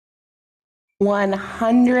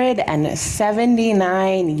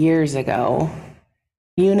179 years ago,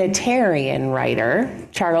 Unitarian writer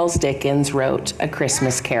Charles Dickens wrote A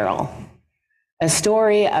Christmas Carol, a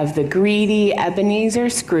story of the greedy Ebenezer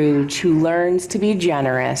Scrooge who learns to be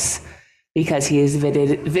generous because he is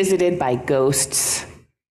visited by ghosts,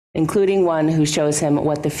 including one who shows him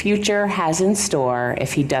what the future has in store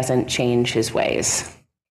if he doesn't change his ways.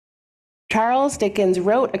 Charles Dickens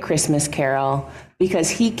wrote A Christmas Carol because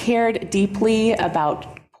he cared deeply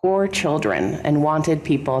about poor children and wanted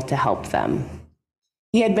people to help them.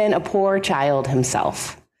 He had been a poor child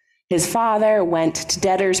himself. His father went to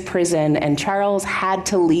debtor's prison, and Charles had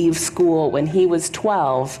to leave school when he was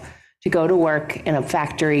 12 to go to work in a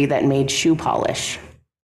factory that made shoe polish.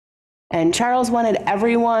 And Charles wanted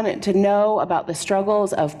everyone to know about the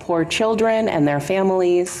struggles of poor children and their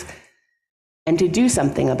families and to do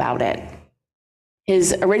something about it.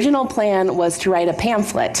 His original plan was to write a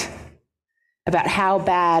pamphlet about how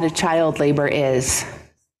bad child labor is.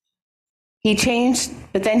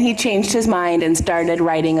 But then he changed his mind and started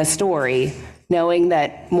writing a story, knowing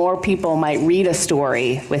that more people might read a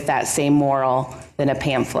story with that same moral than a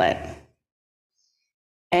pamphlet.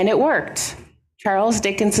 And it worked. Charles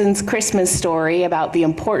Dickens's Christmas story about the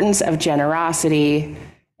importance of generosity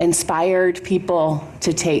inspired people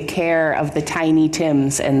to take care of the tiny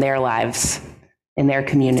Tims in their lives, in their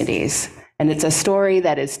communities. And it's a story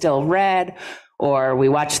that is still read, or we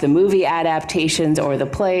watch the movie adaptations or the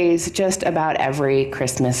plays just about every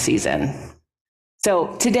Christmas season.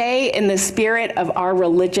 So today, in the spirit of our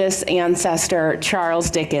religious ancestor, Charles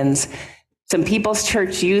Dickens, some People's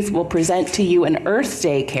Church youth will present to you an Earth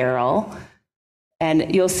Day carol,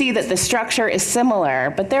 and you'll see that the structure is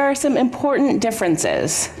similar, but there are some important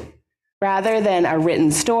differences. Rather than a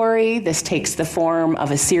written story, this takes the form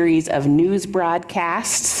of a series of news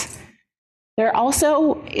broadcasts. There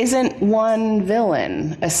also isn't one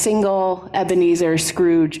villain, a single Ebenezer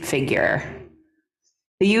Scrooge figure.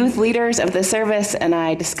 The youth leaders of the service and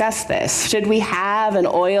I discussed this. Should we have an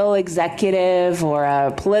oil executive or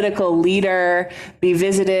a political leader be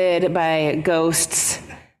visited by ghosts?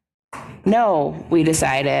 No, we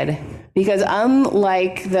decided, because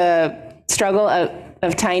unlike the struggle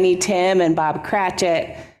of Tiny Tim and Bob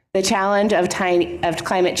Cratchit, the challenge of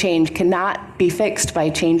climate change cannot be fixed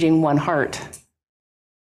by changing one heart.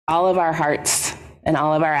 All of our hearts and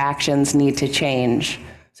all of our actions need to change.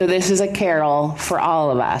 So this is a carol for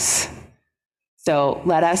all of us. So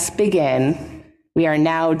let us begin. We are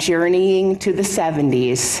now journeying to the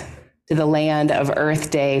 70s, to the land of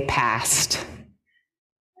Earth Day past.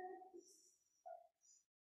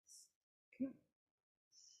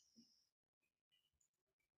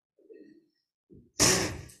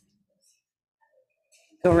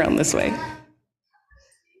 Go around this way.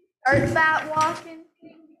 Start that walking.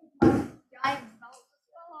 Giant belt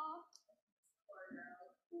fell off.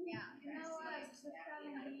 Yeah. You know what? It's the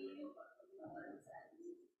 70s.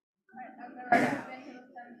 I've never been to the 70s.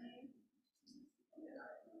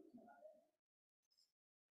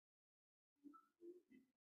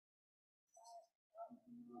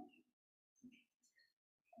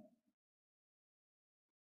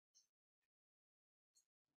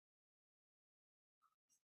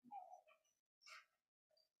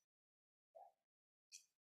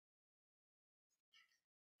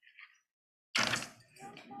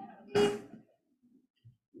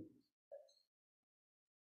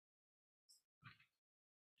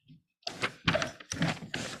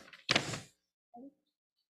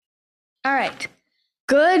 All right.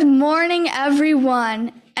 Good morning,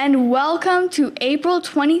 everyone, and welcome to April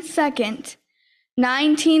 22nd,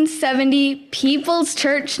 1970 People's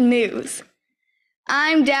Church News.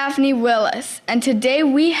 I'm Daphne Willis, and today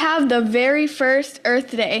we have the very first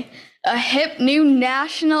Earth Day, a hip new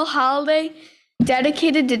national holiday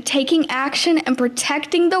dedicated to taking action and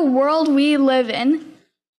protecting the world we live in.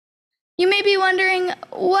 You may be wondering,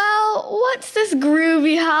 well, what's this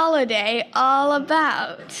groovy holiday all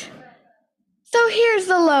about? So here's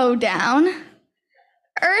the lowdown.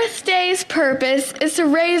 Earth Day's purpose is to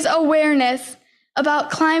raise awareness about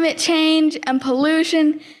climate change and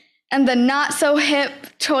pollution and the not-so-hip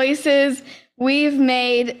choices we've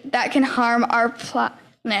made that can harm our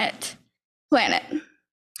planet.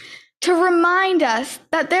 To remind us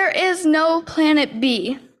that there is no planet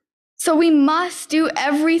B, so we must do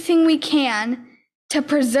everything we can to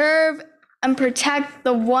preserve and protect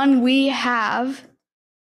the one we have.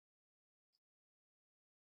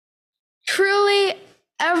 Truly,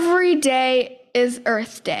 every day is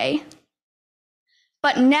Earth Day.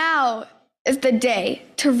 But now is the day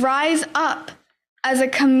to rise up as a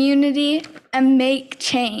community and make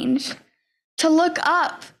change, to look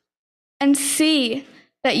up and see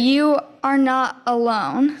that you are not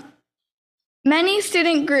alone. Many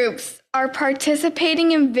student groups are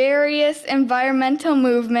participating in various environmental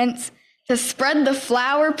movements to spread the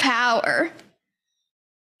flower power,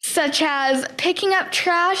 such as picking up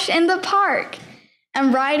trash in the park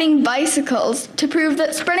and riding bicycles to prove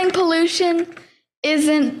that spreading pollution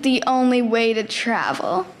isn't the only way to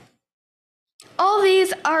travel. All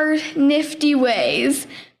these are nifty ways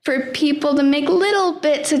for people to make little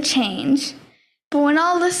bits of change. But when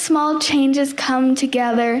all the small changes come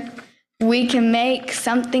together, we can make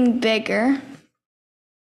something bigger.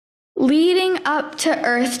 Leading up to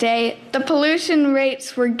Earth Day, the pollution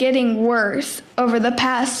rates were getting worse over the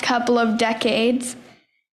past couple of decades.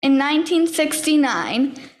 In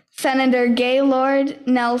 1969, Senator Gaylord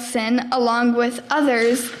Nelson, along with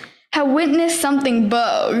others, had witnessed something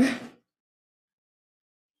bogue.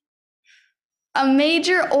 A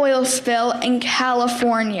major oil spill in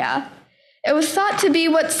California. It was thought to be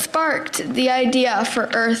what sparked the idea for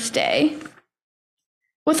Earth Day.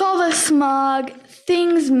 With all the smog,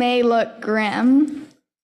 things may look grim,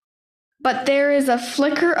 but there is a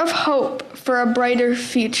flicker of hope for a brighter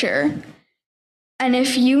future. And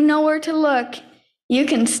if you know where to look, you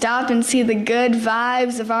can stop and see the good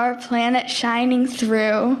vibes of our planet shining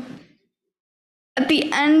through. At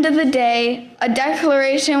the end of the day, a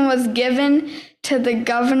declaration was given to the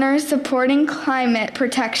governor supporting climate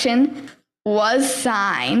protection was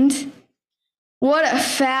signed. What a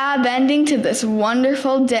fab ending to this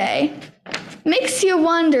wonderful day. Makes you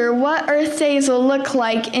wonder what Earth Days will look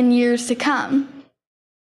like in years to come.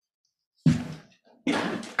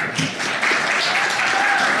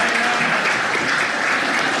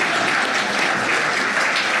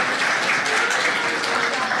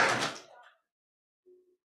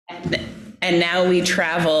 And now we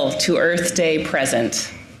travel to Earth Day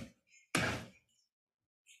present.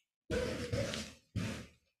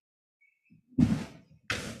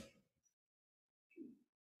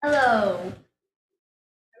 Hello.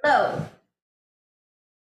 Hello.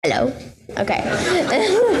 Hello. Okay.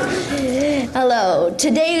 Hello.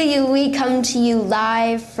 Today we come to you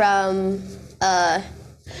live from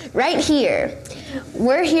right here.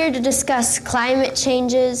 We're here to discuss climate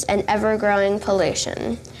changes and ever-growing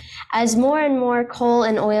pollution. As more and more coal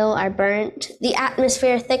and oil are burnt, the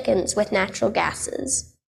atmosphere thickens with natural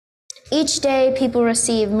gases. Each day, people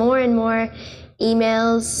receive more and more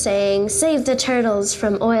emails saying, "Save the turtles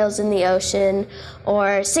from oils in the ocean,"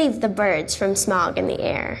 or "Save the birds from smog in the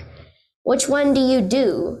air." Which one do you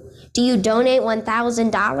do? Do you donate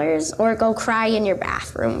 $1,000 or go cry in your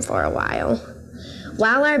bathroom for a while?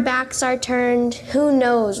 While our backs are turned, who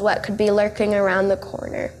knows what could be lurking around the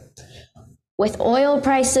corner? With oil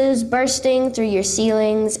prices bursting through your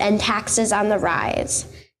ceilings and taxes on the rise,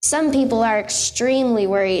 some people are extremely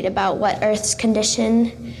worried about the Earth's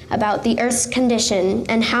condition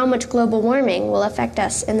and how much global warming will affect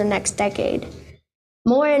us in the next decade.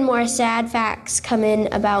 More and more sad facts come in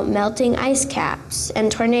about melting ice caps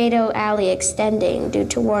and Tornado Alley extending due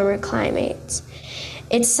to warmer climates.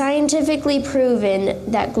 It's scientifically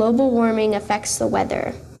proven that global warming affects the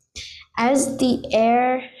weather. As the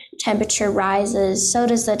air temperature rises, so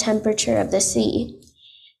does the temperature of the sea.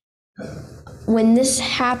 When this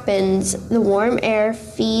happens, the warm air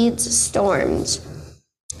feeds storms.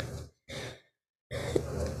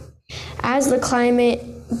 As the climate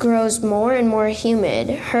grows more and more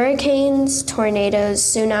humid, hurricanes, tornadoes,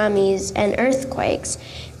 tsunamis, and earthquakes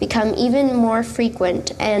become even more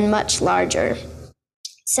frequent and much larger.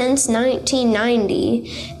 Since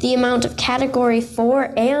 1990, the amount of Category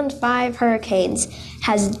 4 and 5 hurricanes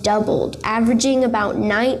has doubled, averaging about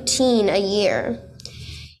 19 a year.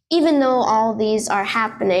 Even though all these are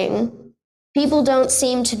happening, people don't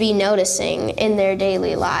seem to be noticing in their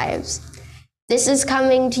daily lives. This is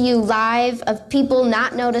coming to you live of people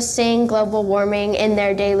not noticing global warming in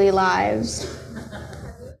their daily lives.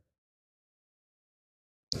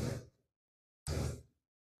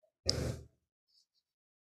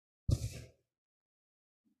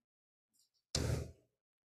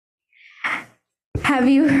 Have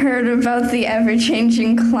you heard about the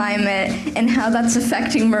ever-changing climate and how that's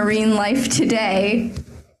affecting marine life today?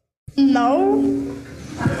 No?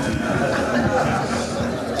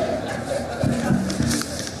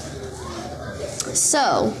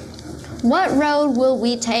 So, what road will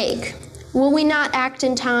we take? Will we not act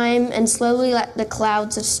in time and slowly let the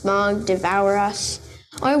clouds of smog devour us?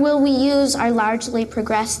 Or will we use our largely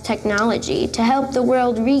progressed technology to help the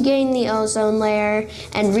world regain the ozone layer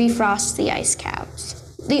and refrost the ice caps?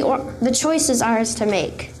 The choice is ours to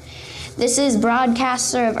make. This is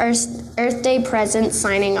broadcaster of Earth Day Present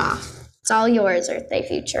signing off. It's all yours, Earth Day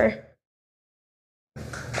Future.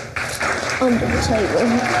 under the table.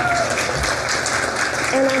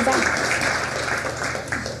 And I'm back.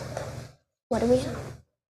 What do we have?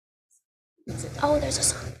 Oh, there's a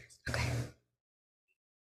song. Okay.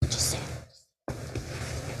 Just say it.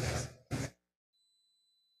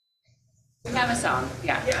 We have a song,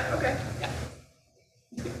 yeah. Yeah, okay. Yeah.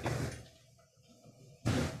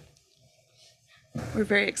 We're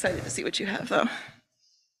very excited to see what you have, though. All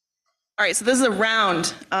right, so this is a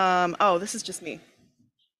round. Oh, this is just me.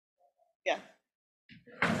 Yeah.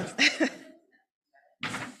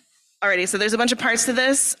 Alrighty, so there's a bunch of parts to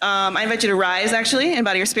this. I invite you to rise, actually, in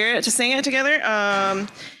body or spirit, to sing it together. I'm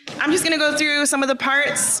just gonna go through some of the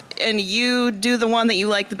parts, and you do the one that you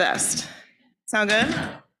like the best. Sound good?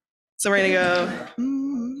 So we're gonna go.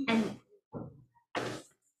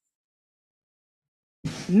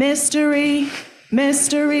 Mystery,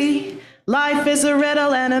 mystery, life is a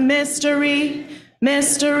riddle and a mystery.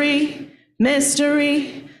 Mystery,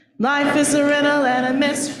 mystery, life is a riddle and a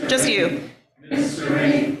mystery. Just you.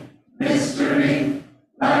 Mystery, mystery,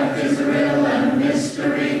 life is a riddle and a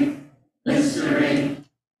mystery. Mystery,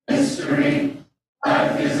 mystery,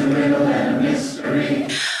 life is a riddle and a mystery.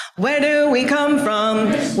 Where do we come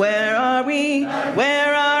from? Where are we?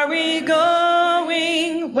 Where are we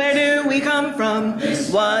going? Where do we come from?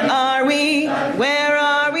 What are we? Where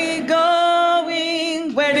are we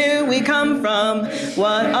going? Where do we come from?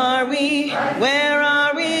 What are we? Where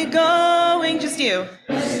are we going? Just you.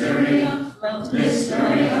 Mystery,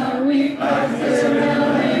 mystery, are we? Life is a riddle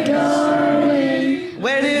and a mystery.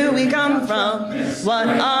 Where do we come from? What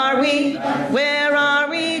are we? Where are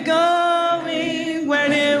we going? Where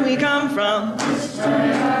do we come from?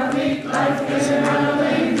 Mystery, are we? Life is a riddle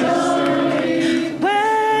and a mystery.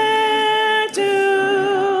 Where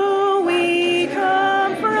do we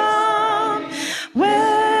come from?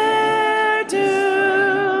 Where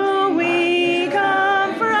do we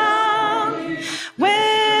come from?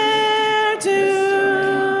 Where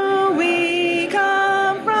do we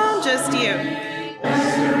come from? Just you.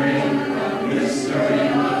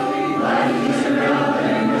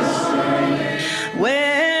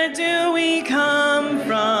 Where do we come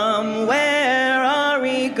from? Where are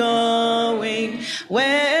we going?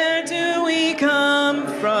 Where do we come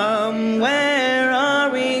from? Where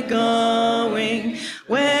are we going?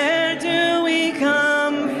 Where do we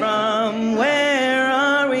come from? Where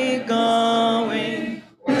are we going?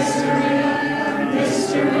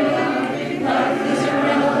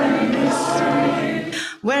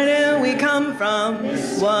 Where do we come from?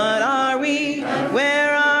 What are we?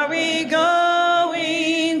 Where are we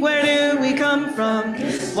going? Where do we come from?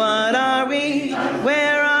 What are we?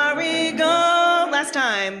 Where are we going? Last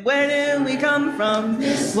time. Where do we come from?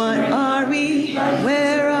 What are we?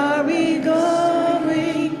 Where are we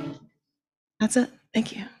going? That's it.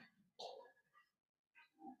 Thank you.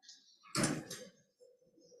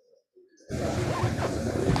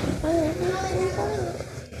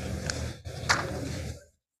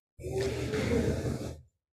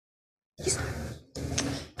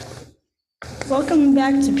 Welcome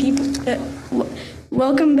back to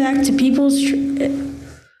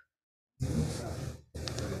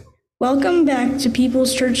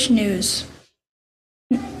People's Church News.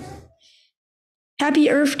 Happy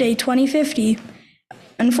Earth Day 2050.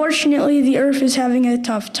 Unfortunately, the Earth is having a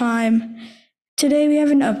tough time. Today we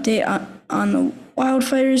have an update on the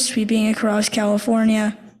wildfires sweeping across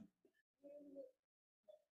California.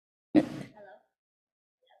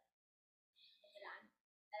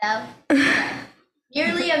 Hello?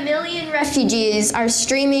 Nearly 1 million refugees are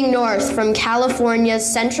streaming north from California's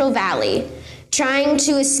Central Valley, trying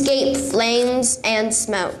to escape flames and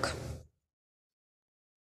smoke.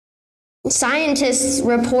 Scientists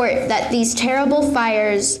report that these terrible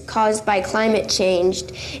fires caused by climate change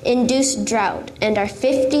induced drought and are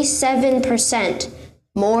 57%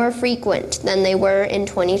 more frequent than they were in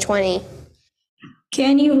 2020.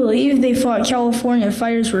 Can you believe they thought California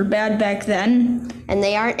fires were bad back then? And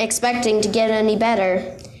they aren't expecting to get any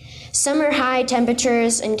better. Summer high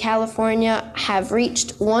temperatures in California have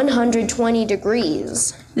reached 120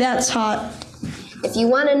 degrees. That's hot. If you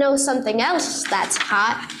want to know something else that's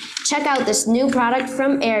hot, check out this new product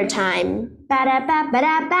from Airtime.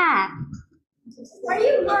 Ba-da-ba-ba-da-ba. Are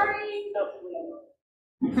you worried?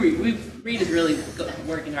 Reed is really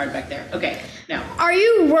working hard back there. Okay, now. Are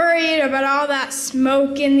you worried about all that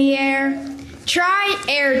smoke in the air? Try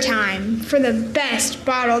Airtime for the best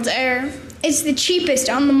bottled air. It's the cheapest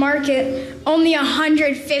on the market, only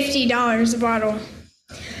 $150 a bottle.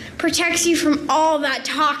 Protects you from all that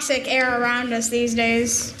toxic air around us these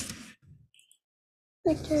days.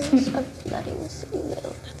 Pictures of flooding sea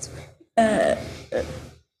though.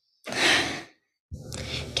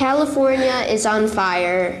 California is on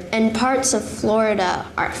fire, and parts of Florida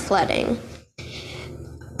are flooding.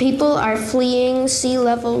 People are fleeing sea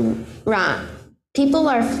level rise.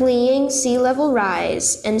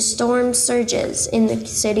 And storm surges in the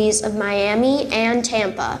cities of Miami and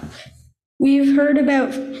Tampa. We've heard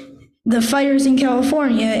about the fires in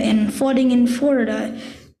California and flooding in Florida.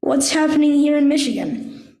 What's happening here in Michigan?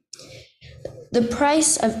 The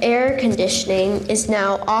price of air conditioning is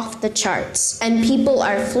now off the charts, and people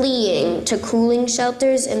are fleeing to cooling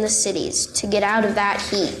shelters in the cities to get out of that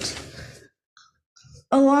heat.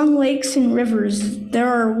 Along lakes and rivers, there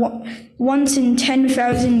are once in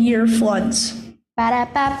 10,000 year floods.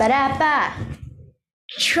 Ba-da-ba-ba-da-ba.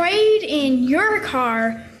 Trade in your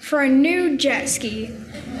car for a new jet ski.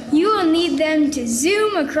 You will need them to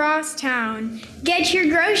zoom across town. Get your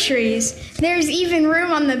groceries. There's even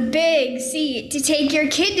room on the big seat to take your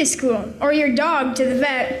kid to school or your dog to the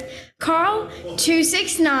vet. Call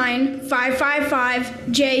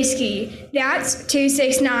 269-555-JSKI. That's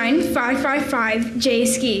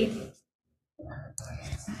 269-555-JSKI.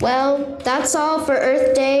 Well, that's all for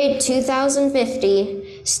Earth Day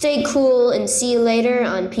 2050. Stay cool and see you later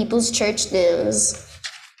on People's Church News.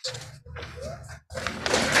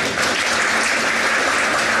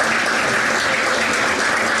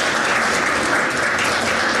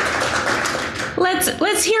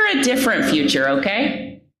 Let's hear a different future,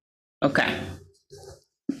 okay? Okay.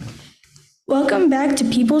 Welcome back to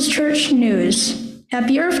People's Church News.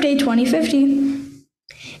 Happy Earth Day 2050.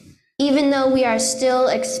 Even though we are still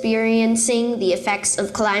experiencing the effects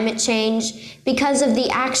of climate change because of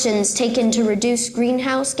the actions taken to reduce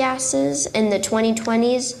greenhouse gases in the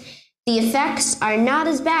 2020s, the effects are not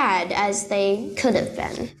as bad as they could have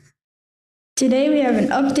been. Today we have an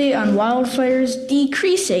update on wildfires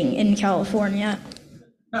decreasing in California.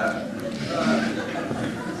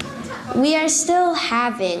 We are still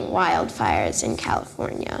having wildfires in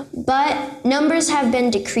California, but numbers have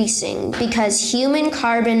been decreasing because human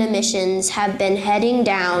carbon emissions have been heading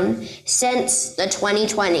down since the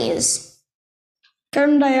 2020s.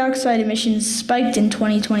 Carbon dioxide emissions spiked in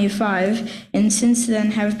 2025 and since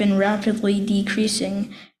then have been rapidly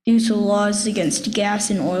decreasing due to laws against gas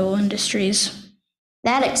and oil industries.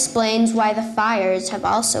 That explains why the fires have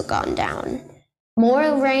also gone down.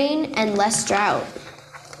 More rain and less drought.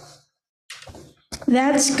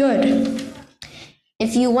 That's good.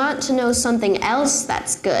 If you want to know something else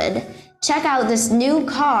that's good, check out this new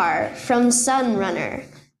car from Sunrunner.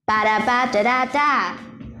 Ba-da-ba-da-da-da.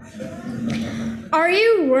 Are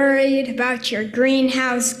you worried about your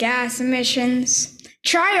greenhouse gas emissions?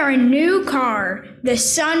 Try our new car, the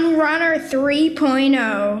Sunrunner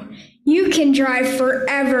 3.0. You can drive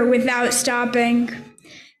forever without stopping.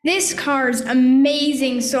 This car's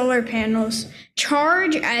amazing solar panels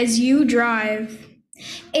charge as you drive.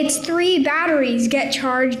 Its 3 batteries get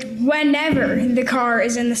charged whenever the car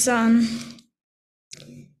is in the sun.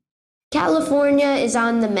 California is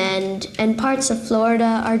on the mend, and parts of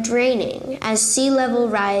Florida are draining as sea level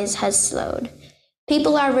rise has slowed.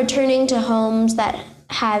 People are returning to homes that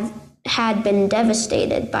had been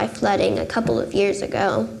devastated by flooding a couple of years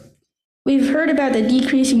ago. We've heard about the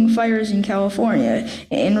decreasing fires in California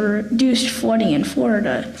and reduced flooding in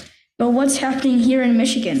Florida, but what's happening here in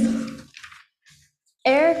Michigan?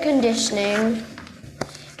 Air conditioning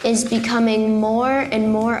is becoming more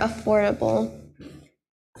and more affordable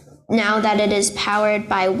now that it is powered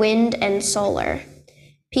by wind and solar.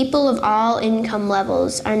 People of all income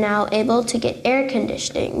levels are now able to get air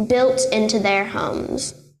conditioning built into their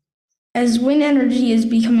homes. As wind energy is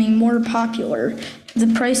becoming more popular, the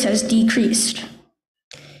price has decreased.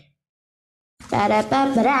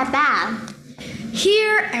 Ba-da-ba-ba-da-ba.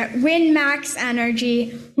 Here at WindMax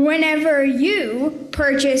Energy, whenever you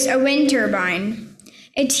purchase a wind turbine,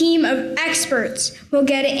 a team of experts will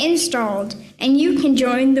get it installed and you can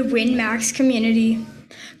join the WindMax community.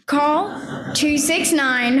 Call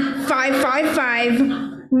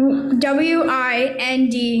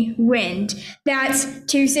 269-555-WIND. That's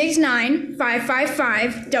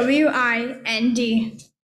 269-555-WIND.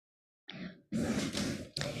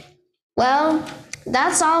 Well,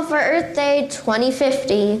 that's all for Earth Day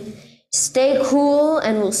 2050. Stay cool,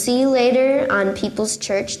 and we'll see you later on People's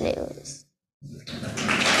Church News.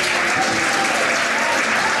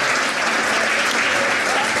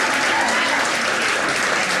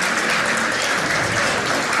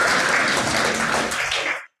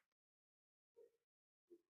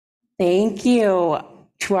 Thank you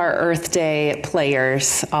to our Earth Day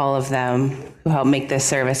players, all of them who helped make this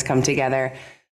service come together.